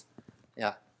be, oops,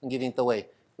 yeah, I'm giving it away.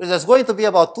 There's going to be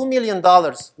about $2 million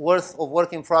worth of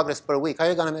work in progress per week. How are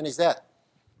you going to manage that?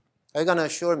 How are you going to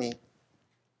assure me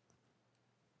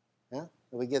that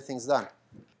we get things done?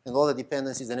 And all the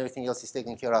dependencies and everything else is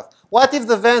taken care of. What if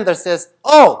the vendor says,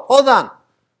 oh, hold on.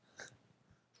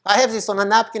 I have this on a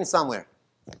napkin somewhere.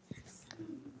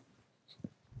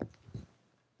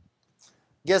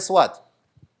 Guess what?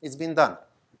 It's been done.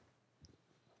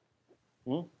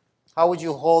 How would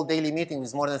you hold daily meetings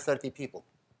with more than 30 people?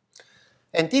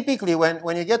 And typically,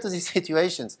 when you get to these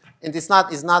situations, and it's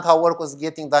not how work was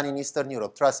getting done in Eastern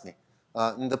Europe, trust me.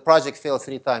 And the project failed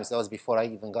 3 times. That was before I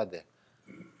even got there.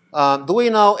 Do we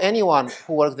know anyone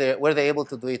who worked there, were they able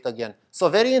to do it again? So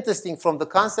very interesting from the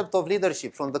concept of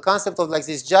leadership, from the concept of like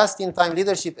this just-in-time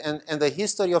leadership and the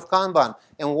history of Kanban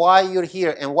and why you're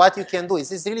here and what you can do.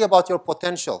 This is really about your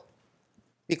potential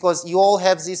because you all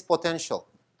have this potential.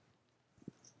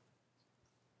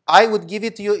 I would give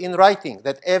it to you in writing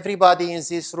that everybody in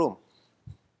this room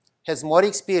has more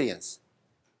experience,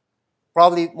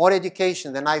 probably more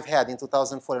education than I've had in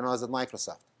 2004 when I was at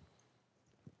Microsoft.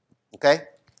 Okay?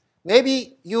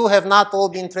 Maybe you have not all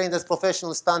been trained as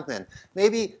professional stuntmen.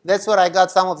 Maybe that's where I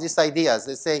got some of these ideas.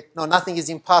 They say, no, nothing is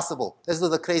impossible. Let's do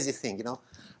the crazy thing, you know.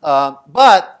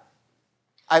 But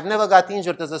I've never got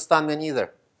injured as a stuntman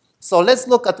either. So let's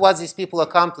look at what these people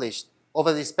accomplished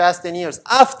over these past 10 years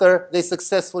after they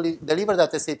successfully delivered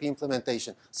that SAP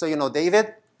implementation. So, you know,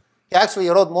 David, he actually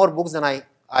wrote more books than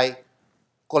I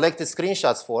collected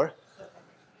screenshots for.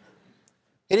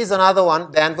 Here is another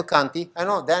one, Dan Vacanti. I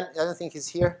know, Dan, I don't think he's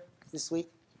here this week.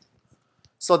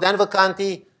 So Dan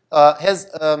Vacanti has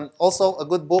also a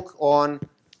good book on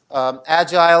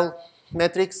agile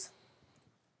metrics.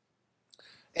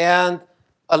 And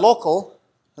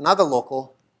another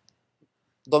local,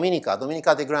 Dominica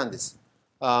de Grandis.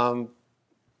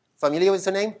 Familiar with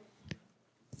her name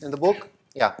in the book?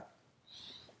 Yeah.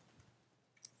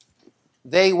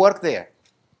 They work there.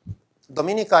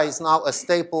 Dominica is now a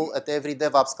staple at every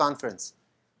DevOps conference,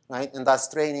 right? And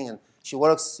does training, and she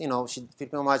works, you know,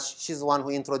 she's the one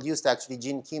who introduced actually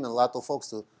Gene Kim and a lot of folks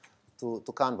to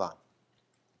Kanban.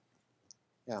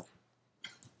 Yeah.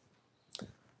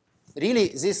 Really,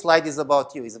 this slide is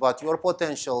about you. It's about your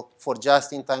potential for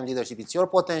just-in-time leadership. It's your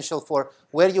potential for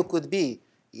where you could be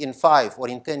in 5 or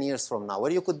in 10 years from now,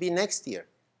 where you could be next year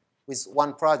with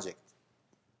one project.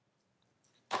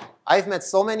 I've met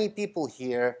so many people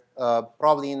here,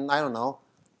 probably in, I don't know,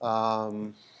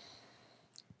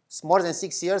 it's more than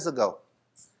 6 years ago.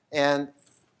 And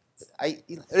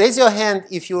raise your hand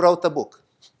if you wrote a book.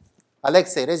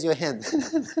 Alexei, raise your hand.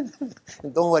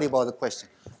 Don't worry about the question.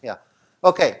 Yeah.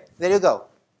 Okay, there you go.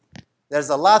 There's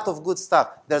a lot of good stuff.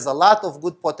 There's a lot of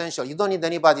good potential. You don't need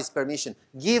anybody's permission.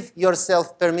 Give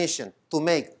yourself permission to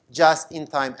make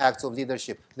just-in-time acts of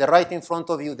leadership. They're right in front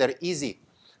of you. They're easy.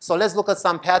 So let's look at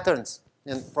some patterns.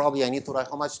 And probably I need to write,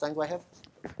 how much time do I have?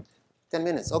 10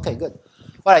 minutes. Okay, good.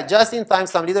 All right, just-in-time,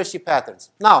 some leadership patterns.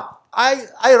 Now,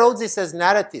 I wrote this as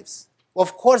narratives.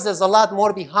 Of course, there's a lot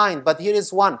more behind, but here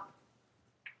is one.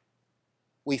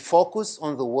 We focus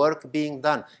on the work being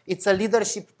done. It's a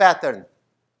leadership pattern.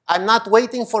 I'm not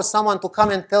waiting for someone to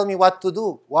come and tell me what to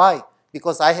do. Why?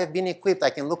 Because I have been equipped. I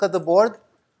can look at the board.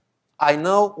 I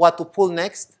know what to pull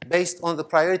next based on the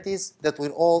priorities that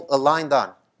we're all aligned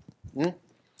on.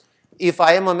 If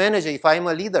I am a manager, if I am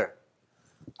a leader,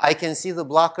 I can see the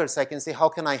blockers. I can say, how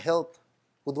can I help?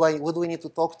 Who do we need to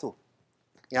talk to?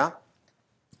 Yeah?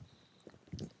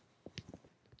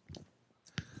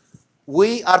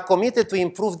 We are committed to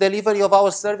improve delivery of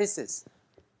our services.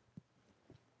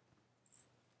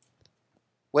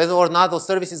 Whether or not those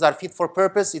services are fit for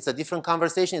purpose, it's a different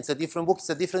conversation, it's a different book, it's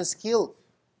a different skill.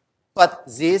 But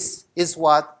this is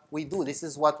what we do. This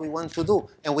is what we want to do.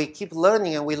 And we keep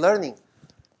learning and we're learning,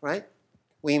 right?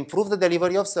 we improve the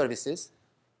delivery of services,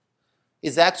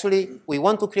 is actually, we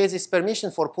want to create this permission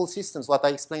for pull systems, what I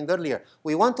explained earlier.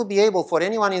 We want to be able for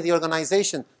anyone in the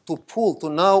organization to pull, to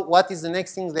know what is the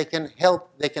next thing they can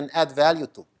help, they can add value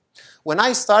to. When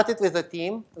I started with the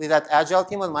team, with that Agile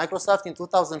team at Microsoft in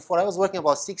 2004, I was working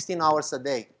about 16 hours a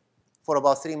day for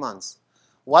about 3 months.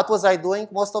 What was I doing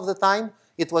most of the time?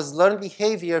 It was learn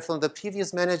behavior from the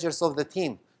previous managers of the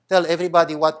team. Tell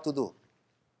everybody what to do.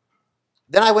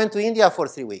 Then I went to India for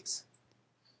 3 weeks.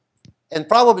 And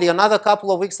probably another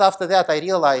couple of weeks after that, I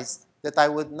realized that I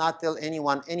would not tell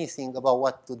anyone anything about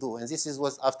what to do. And this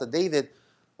was after David,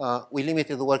 we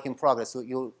limited the work in progress. So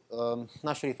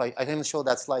not sure if I haven't showed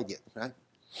that slide yet, right?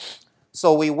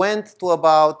 So we went to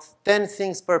about 10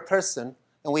 things per person,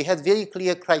 and we had very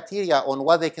clear criteria on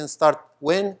what they can start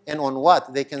when and on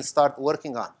what they can start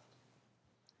working on.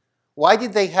 Why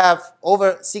did they have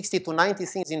over 60 to 90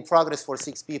 things in progress for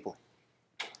 6 people?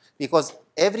 Because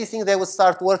everything they would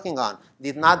start working on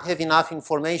did not have enough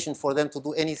information for them to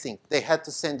do anything. They had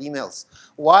to send emails.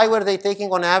 Why were they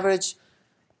taking on average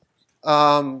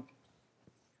 5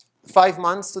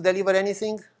 months to deliver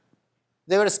anything?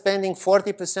 They were spending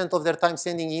 40% of their time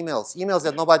sending emails, emails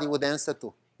that nobody would answer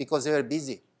to because they were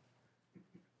busy.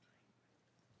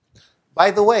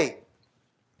 By the way,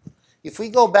 if we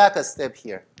go back a step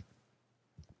here,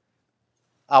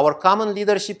 our common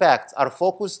leadership acts are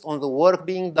focused on the work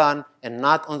being done and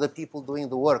not on the people doing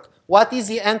the work. What is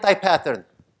the anti-pattern?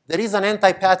 There is an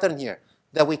anti-pattern here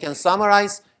that we can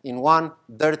summarize in one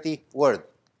dirty word.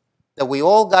 That we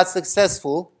all got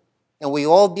successful and we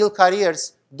all build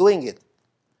careers doing it.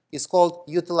 It's called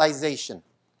utilization.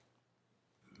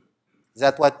 Is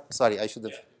that what? Sorry, I should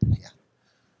have. Yeah.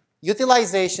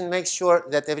 Utilization makes sure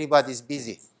that everybody is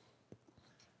busy.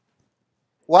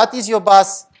 What is your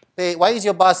boss? Why is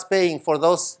your boss paying for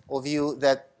those of you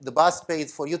that the boss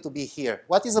paid for you to be here?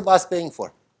 What is the boss paying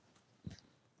for?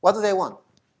 What do they want?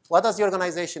 What does the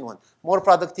organization want? More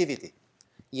productivity.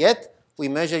 Yet, we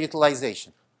measure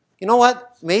utilization. You know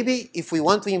what? Maybe if we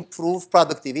want to improve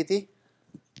productivity,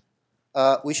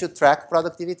 we should track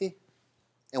productivity.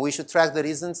 And we should track the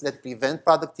reasons that prevent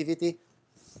productivity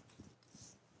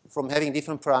from having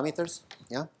different parameters.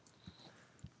 Yeah?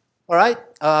 All right,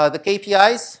 the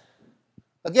KPIs.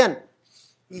 Again,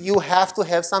 you have to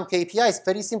have some KPIs.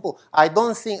 Very simple. I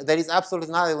don't think there is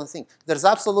absolutely not. I don't think there's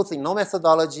absolutely no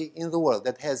methodology in the world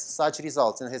that has such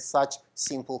results and has such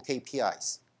simple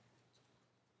KPIs.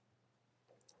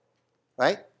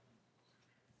 Right?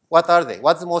 What are they?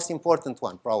 What's the most important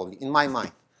one, probably, in my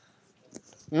mind?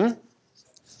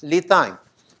 Lead time.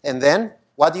 And then,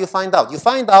 what do you find out? You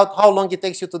find out how long it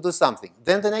takes you to do something.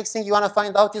 Then the next thing you want to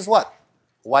find out is what?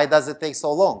 Why does it take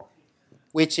so long?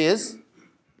 Which is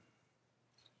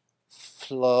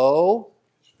flow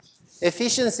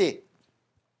efficiency.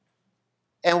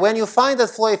 And when you find that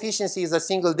flow efficiency is a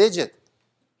single digit,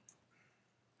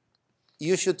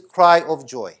 you should cry of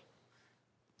joy.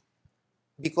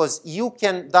 Because you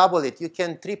can double it, you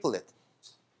can triple it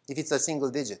if it's a single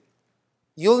digit.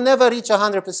 You'll never reach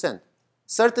 100%.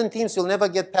 Certain teams will never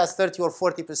get past 30 or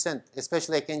 40%,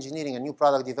 especially like engineering and new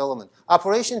product development.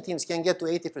 Operation teams can get to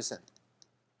 80%,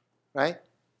 right?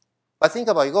 But think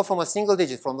about it, you go from a single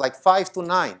digit, from like 5 to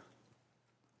 9.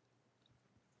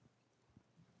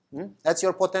 That's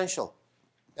your potential.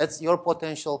 That's your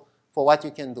potential for what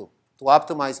you can do to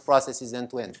optimize processes end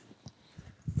to end.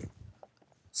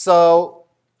 So,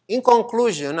 in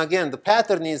conclusion, again, the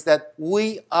pattern is that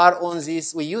we are on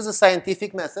this, we use a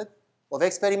scientific method of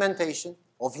experimentation,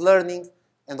 of learning,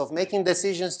 and of making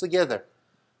decisions together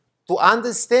to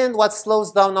understand what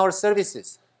slows down our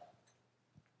services.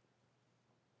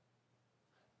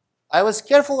 I was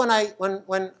careful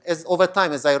when over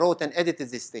time, as I wrote and edited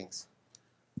these things.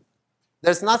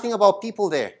 There's nothing about people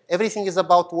there. Everything is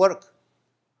about work.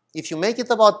 If you make it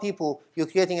about people, you're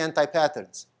creating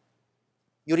anti-patterns.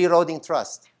 You're eroding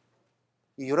trust.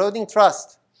 You're eroding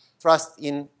trust. Trust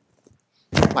in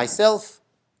myself,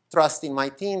 trust in my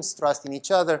teams, trust in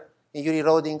each other, and you're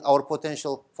eroding our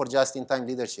potential for just-in-time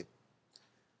leadership.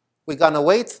 We're going to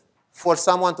wait for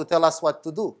someone to tell us what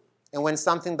to do. And when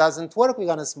something doesn't work, we're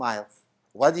going to smile.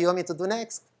 What do you want me to do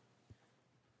next?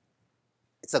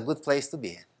 It's a good place to be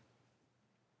in.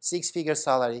 6-figure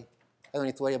salary, I don't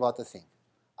need to worry about a thing.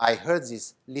 I heard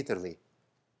this literally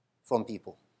from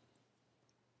people.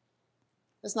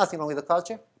 There's nothing wrong with the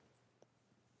culture.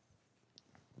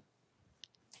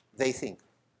 They think.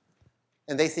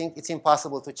 And they think it's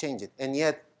impossible to change it. And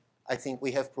yet, I think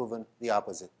we have proven the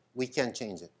opposite. We can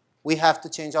change it. We have to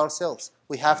change ourselves.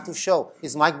 We have to show.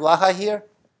 Is Mike Blaha here?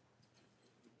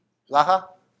 Blaha?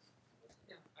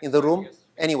 In the room?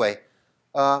 Anyway,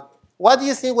 what do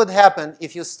you think would happen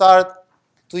if you start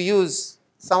to use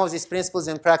some of these principles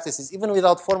and practices, even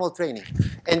without formal training,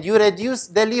 and you reduce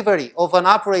delivery of an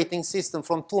operating system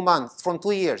from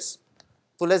 2 years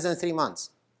to less than 3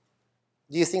 months?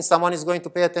 Do you think someone is going to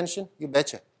pay attention? You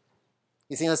betcha.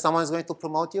 You think that someone is going to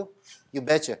promote you? You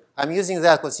betcha. I'm using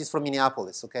that because he's from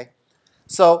Minneapolis, okay?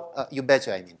 So, you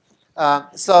betcha, I mean.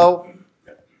 So,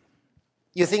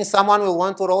 you think someone will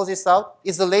want to roll this out?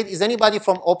 Is anybody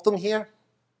from Optum here?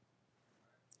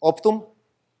 Optum?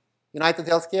 United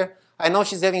Healthcare? I know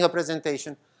she's having a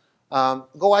presentation.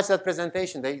 Go watch that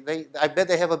presentation. I bet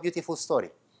they have a beautiful story.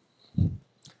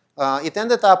 It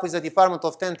ended up with a department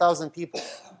of 10,000 people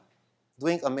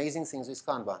doing amazing things with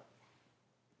Kanban.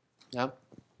 Yeah?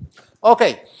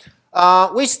 Okay.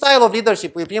 Which style of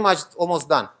leadership, we're pretty much almost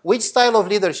done. Which style of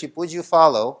leadership would you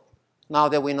follow now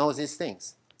that we know these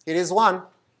things? Here is one.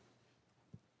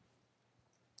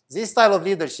 This style of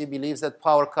leadership believes that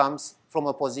power comes from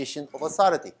a position of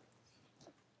authority.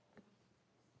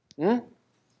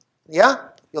 Yeah?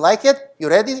 You like it? You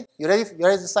ready? You ready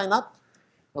to sign up?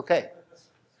 Okay.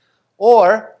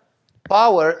 Or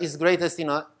power is greatest in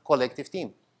a collective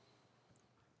team.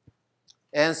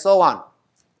 And so on.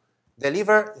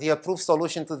 Deliver the approved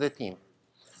solution to the team.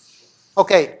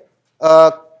 Okay.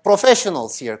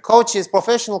 Professionals here. Coaches,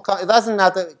 professional, it doesn't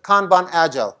matter. Kanban,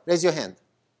 Agile. Raise your hand.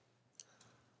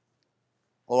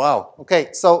 Oh, wow. Okay.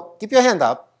 So keep your hand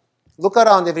up. Look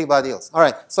around everybody else. All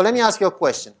right, so let me ask you a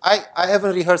question. I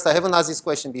haven't rehearsed, I haven't asked this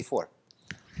question before.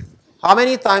 How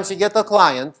many times you get a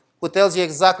client who tells you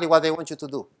exactly what they want you to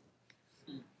do?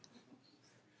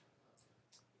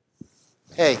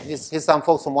 Hey, here's some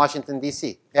folks from Washington,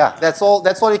 D.C. Yeah, that's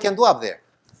all you can do up there.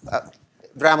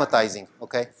 Dramatizing,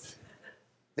 okay?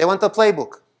 They want a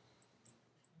playbook.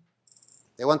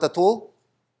 They want a tool.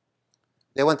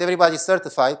 They want everybody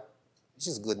certified, which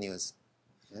is good news.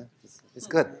 Yeah, it's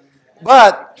good.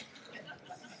 But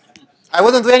I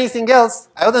wouldn't do anything else.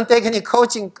 I wouldn't take any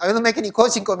coaching. I wouldn't make any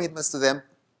coaching commitments to them.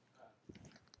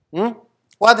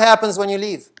 What happens when you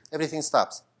leave? Everything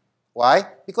stops. Why?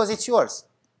 Because it's yours.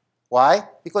 Why?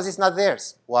 Because it's not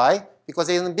theirs. Why? Because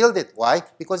they didn't build it. Why?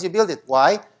 Because you build it.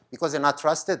 Why? Because they're not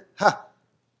trusted.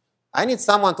 I need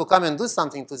someone to come and do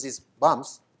something to these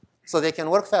bums so they can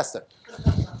work faster.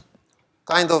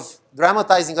 Kind of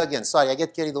dramatizing again. Sorry, I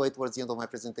get carried away towards the end of my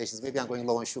presentations. Maybe I'm going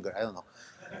low on sugar. I don't know.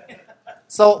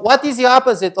 So what is the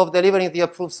opposite of delivering the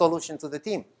approved solution to the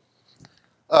team?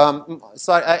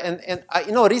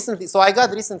 Recently, so I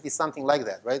got recently something like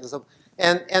that, right? So,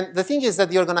 and the thing is that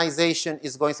the organization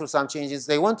is going through some changes.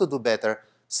 They want to do better.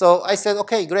 So I said,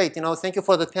 okay, great. Thank you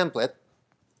for the template.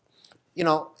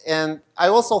 And I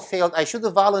also failed. I should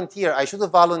have volunteered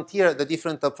the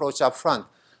different approach up front.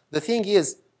 The thing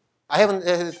is, I haven't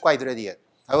had it quite ready yet.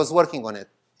 I was working on it.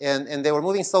 And they were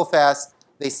moving so fast,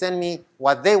 they sent me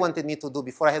what they wanted me to do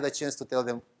before I had a chance to tell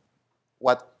them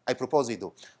what I propose we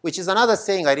do. Which is another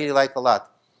saying I really like a lot.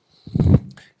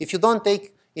 If you don't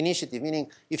take initiative,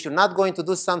 meaning if you're not going to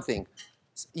do something,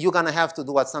 you're going to have to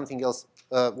do what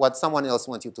someone else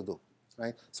wants you to do.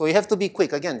 Right? So you have to be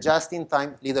quick. Again,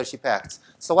 just-in-time leadership acts.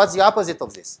 So what's the opposite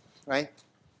of this? Right?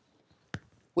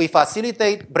 We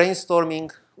facilitate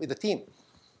brainstorming with the team.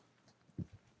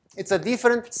 It's a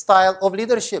different style of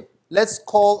leadership. Let's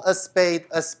call a spade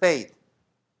a spade.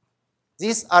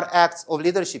 These are acts of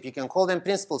leadership. You can call them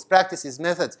principles, practices,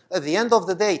 methods. At the end of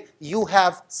the day,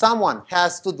 someone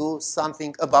has to do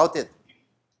something about it.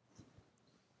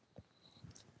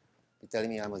 You telling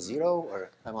me I'm a zero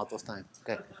or I'm out of time?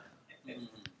 Okay.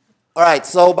 All right,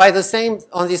 so by the same,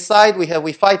 on this side,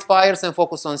 we fight fires and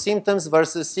focus on symptoms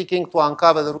versus seeking to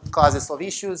uncover the root causes of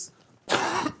issues.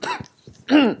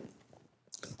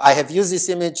 I have used this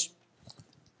image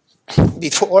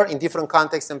before in different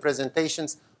contexts and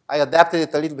presentations. I adapted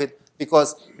it a little bit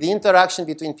because the interaction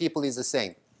between people is the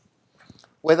same.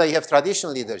 Whether you have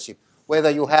traditional leadership, whether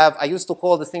you have, I used to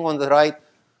call the thing on the right,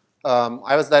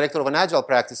 I was director of an agile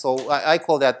practice, so I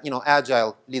call that,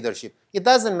 agile leadership. It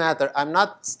doesn't matter. I'm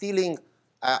not stealing.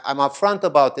 I'm upfront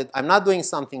about it. I'm not doing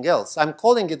something else. I'm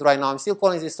calling it right now. I'm still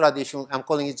calling this traditional. I'm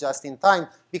calling it just in time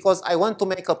because I want to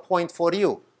make a point for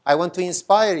you. I want to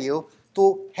inspire you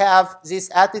to have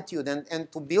this attitude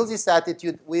and to build this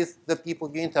attitude with the people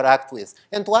you interact with.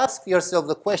 And to ask yourself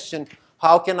the question,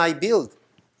 how can I build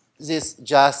this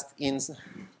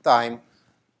just-in-time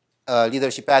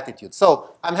leadership attitude?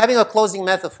 So I'm having a closing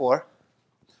metaphor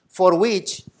for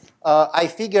which I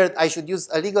figured I should use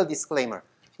a legal disclaimer.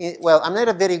 Well, I'm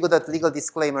not very good at legal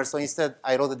disclaimers, so instead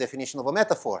I wrote the definition of a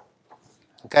metaphor.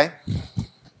 Okay?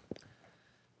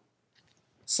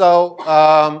 So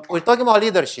we're talking about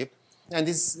leadership, and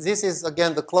this is,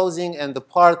 again, the closing and the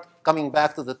part coming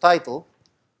back to the title.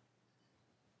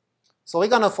 So we're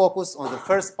going to focus on the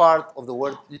first part of the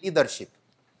word leadership.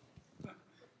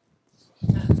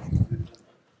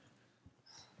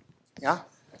 Yeah?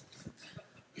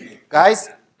 Guys,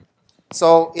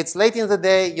 so it's late in the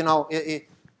day, you know,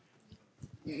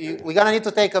 we're going to need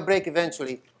to take a break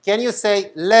eventually. Can you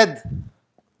say led?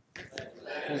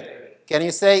 Can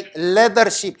you say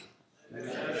leadership?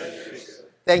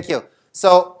 Thank you.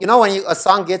 So, you know when a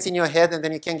song gets in your head and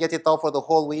then you can't get it out for the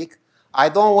whole week? I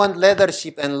don't want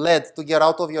leadership and led to get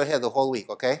out of your head the whole week,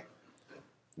 okay?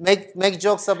 Make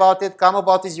jokes about it. Come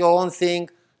about is your own thing.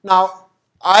 Now,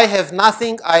 I have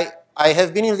nothing. I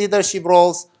have been in leadership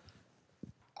roles.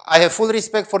 I have full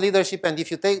respect for leadership, and if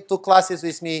you take 2 classes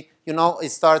with me, you know it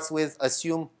starts with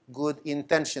assume good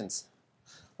intentions.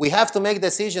 We have to make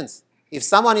decisions. If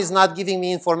someone is not giving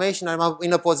me information, I'm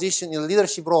in a position, in a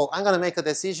leadership role, I'm going to make a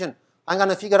decision. I'm going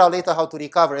to figure out later how to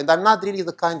recover, and I'm not really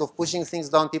the kind of pushing things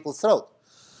down people's throat.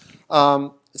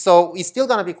 So it's still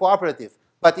going to be cooperative.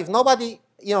 But if nobody,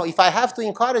 you know, if I have to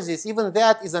encourage this, even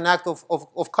that is an act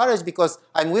of courage because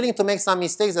I'm willing to make some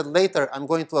mistakes that later I'm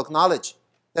going to acknowledge.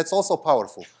 That's also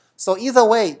powerful. So either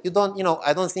way, you don't, you know,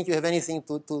 I don't think you have anything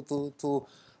to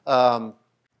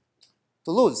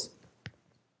lose.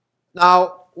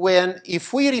 Now,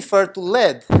 if we refer to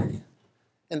lead,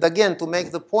 and again, to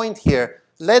make the point here,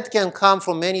 lead can come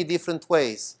from many different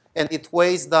ways, and it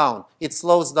weighs down, it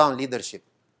slows down leadership.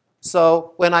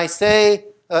 So when I say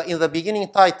in the beginning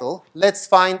title, let's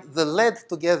find the lead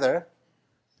together,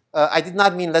 I did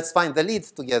not mean let's find the lead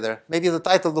together. Maybe the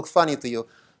title looks funny to you,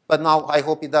 but now I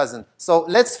hope it doesn't. So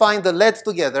let's find the lead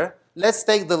together. Let's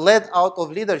take the lead out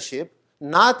of leadership.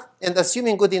 And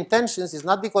assuming good intentions is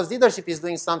not because leadership is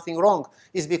doing something wrong.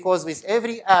 It's because with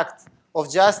every act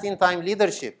of just-in-time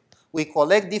leadership, we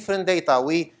collect different data,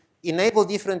 we enable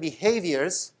different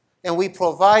behaviors, and we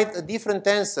provide a different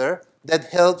answer that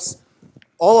helps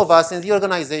all of us in the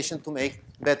organization to make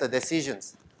better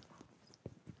decisions.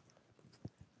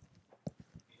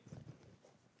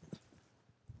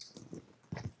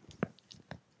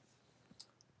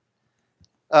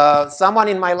 Someone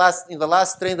in the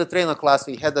last Train the Trainer class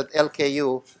we had at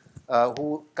LKU,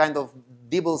 who kind of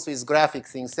dibbles with graphic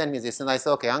things, sent me this, and I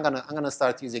said, okay, I'm gonna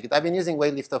start using it. I've been using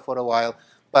Weightlifter for a while,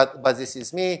 but this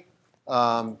is me.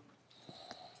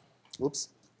 Oops.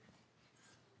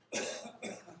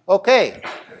 Okay.